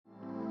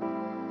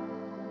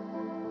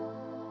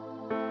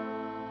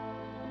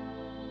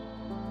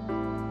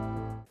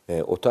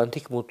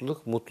Otantik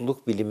mutluluk,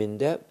 mutluluk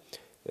biliminde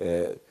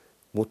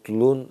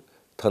mutluluğun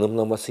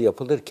tanımlaması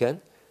yapılırken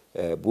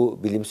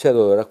bu bilimsel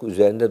olarak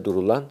üzerinde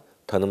durulan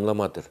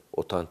tanımlamadır.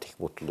 Otantik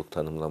mutluluk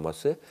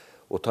tanımlaması.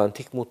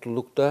 Otantik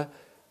mutlulukta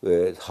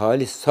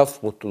halis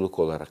saf mutluluk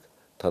olarak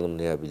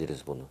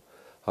tanımlayabiliriz bunu.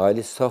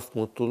 Halis saf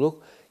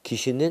mutluluk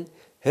kişinin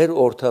her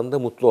ortamda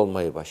mutlu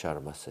olmayı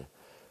başarması.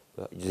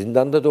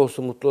 Zindanda da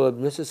olsa mutlu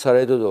olabilmesi,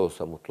 sarayda da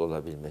olsa mutlu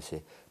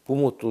olabilmesi. Bu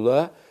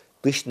mutluluğa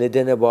dış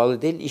nedene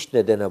bağlı değil, iç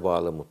nedene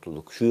bağlı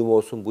mutluluk. Şuyum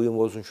olsun, buyum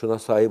olsun, şuna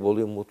sahip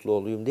olayım, mutlu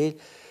olayım değil.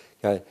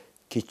 Yani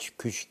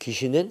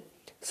kişinin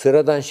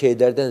sıradan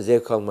şeylerden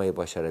zevk almayı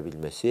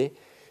başarabilmesi,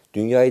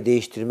 dünyayı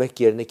değiştirmek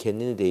yerine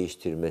kendini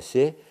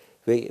değiştirmesi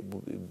ve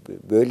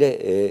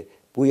böyle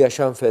bu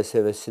yaşam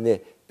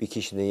felsefesini bir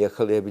kişinin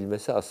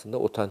yakalayabilmesi aslında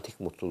otantik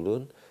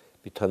mutluluğun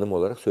bir tanım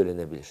olarak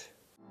söylenebilir.